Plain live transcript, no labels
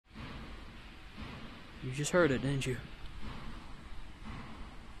You just heard it, didn't you?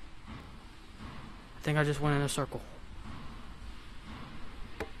 I think I just went in a circle.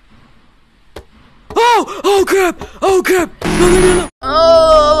 Oh! Oh crap! Oh crap! No, no, no, no!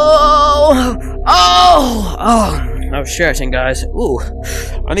 Oh! Oh! Oh! I was stretching, guys. Ooh,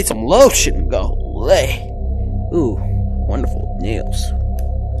 I need some lotion. Go lay. Ooh, wonderful nails.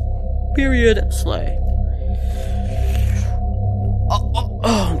 Period. Slay. Oh, oh,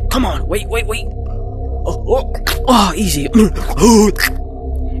 oh! Come on! Wait, wait, wait! Oh, easy.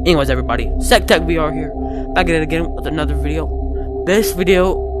 Anyways, everybody, SecTech VR here, back at it again with another video. This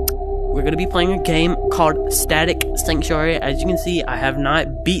video, we're gonna be playing a game called Static Sanctuary. As you can see, I have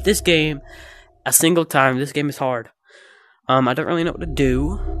not beat this game a single time. This game is hard. I don't really know what to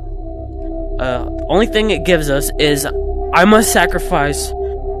do. Only thing it gives us is I must sacrifice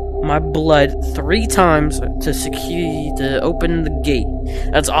my blood 3 times to open the gate.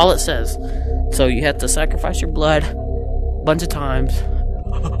 That's all it says. So you have to sacrifice your blood a bunch of times.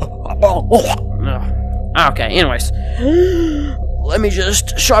 Okay, anyways. Let me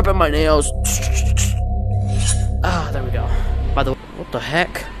just sharpen my nails. Ah, there we go. By the way, what the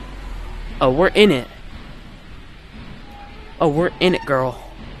heck? Oh, we're in it. Oh, we're in it, girl.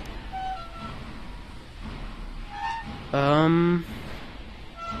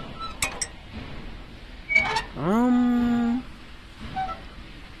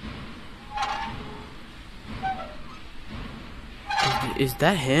 Is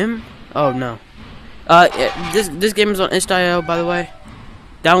that him? Oh no. This game is on itch.io, by the way.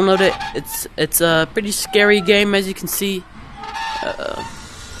 Download it. It's a pretty scary game, as you can see.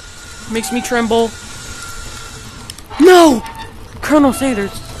 Makes me tremble. No, Colonel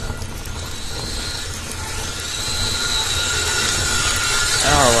Sanders.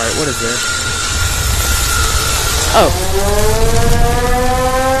 All right, what is this? Oh.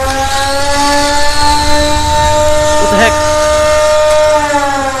 What the heck?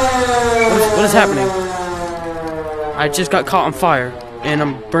 What is happening? I just got caught on fire, and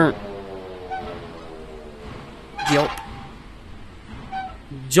I'm burnt. Yelp.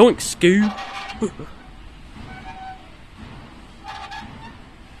 Joink, Scoo.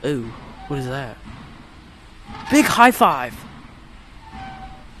 Ooh, what is that? Big high five.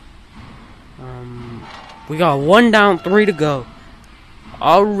 We got 1 down, 3 to go.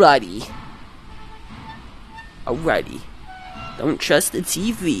 Alrighty. Alrighty. Don't trust the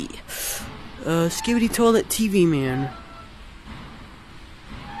TV. Skibidi Toilet TV Man.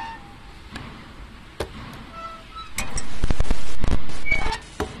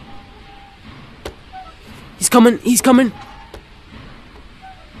 He's coming, he's coming.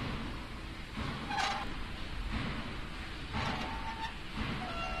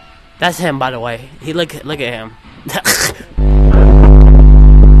 That's him, by the way. Look at him.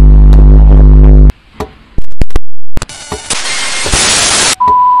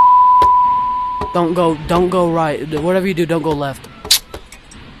 Don't go right. Whatever you do, don't go left.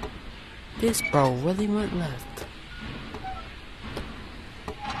 This bro really went left.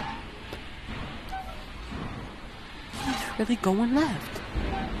 He's really going left.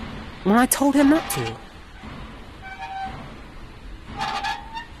 When I told him not to.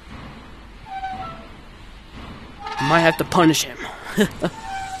 Might have to punish him.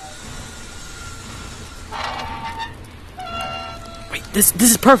 Wait, this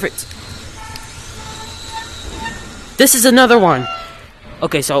is perfect. This is another one.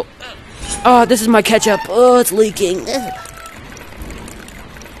 Okay, so this is my ketchup. Oh, it's leaking.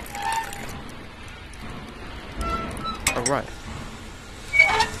 All right.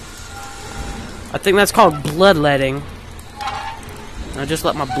 I think that's called bloodletting. I just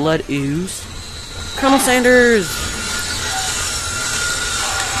let my blood ooze. Colonel Sanders.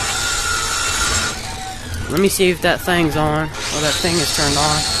 Let me see if that thing's on. Oh, that thing is turned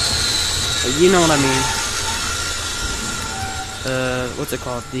on. You know what I mean. What's it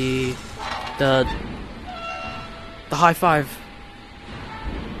called? The high five.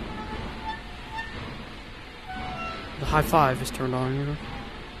 The high five is turned on, you know.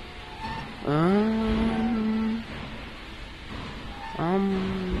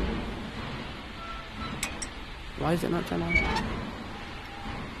 Why is it not turned on?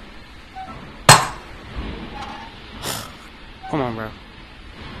 Come on, bro.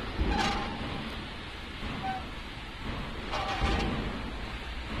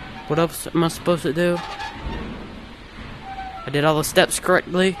 What else am I supposed to do? I did all the steps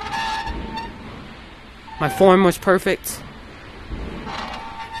correctly. My form was perfect.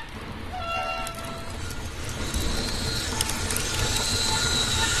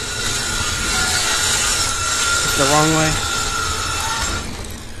 It's the wrong way.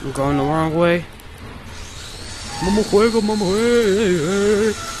 I'm going the wrong way. Mama juega, mama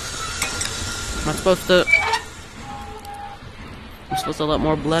juega. Am I supposed to... I'm supposed to let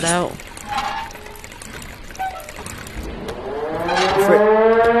more blood out?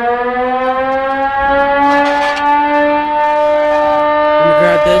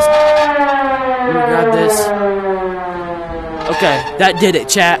 Let me grab this. Okay, that did it,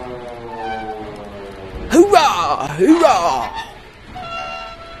 chat. Hoorah! Hoorah!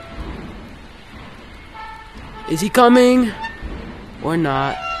 Is he coming? Or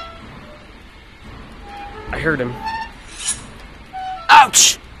not? I heard him.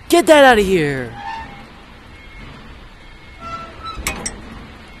 Ouch! Get that out of here!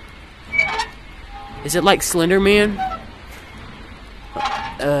 Is it like Slender Man?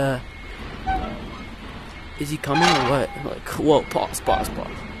 Is he coming or what? Like, whoa, pause.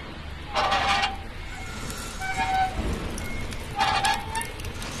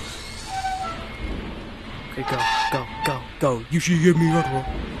 Okay, go. You should give me that one.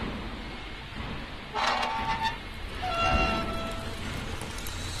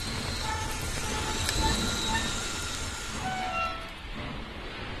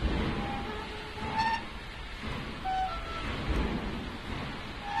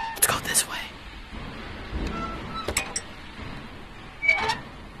 Let's go this way.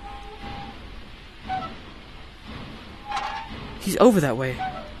 He's over that way.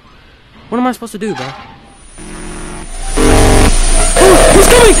 What am I supposed to do, bro? Oh, he's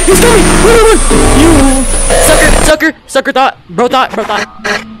coming! Run! You sucker thought. Bro thought.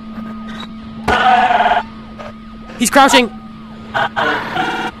 He's crouching.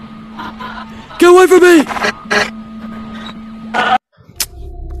 Get away from me!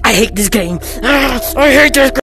 I hate this game. I hate this game.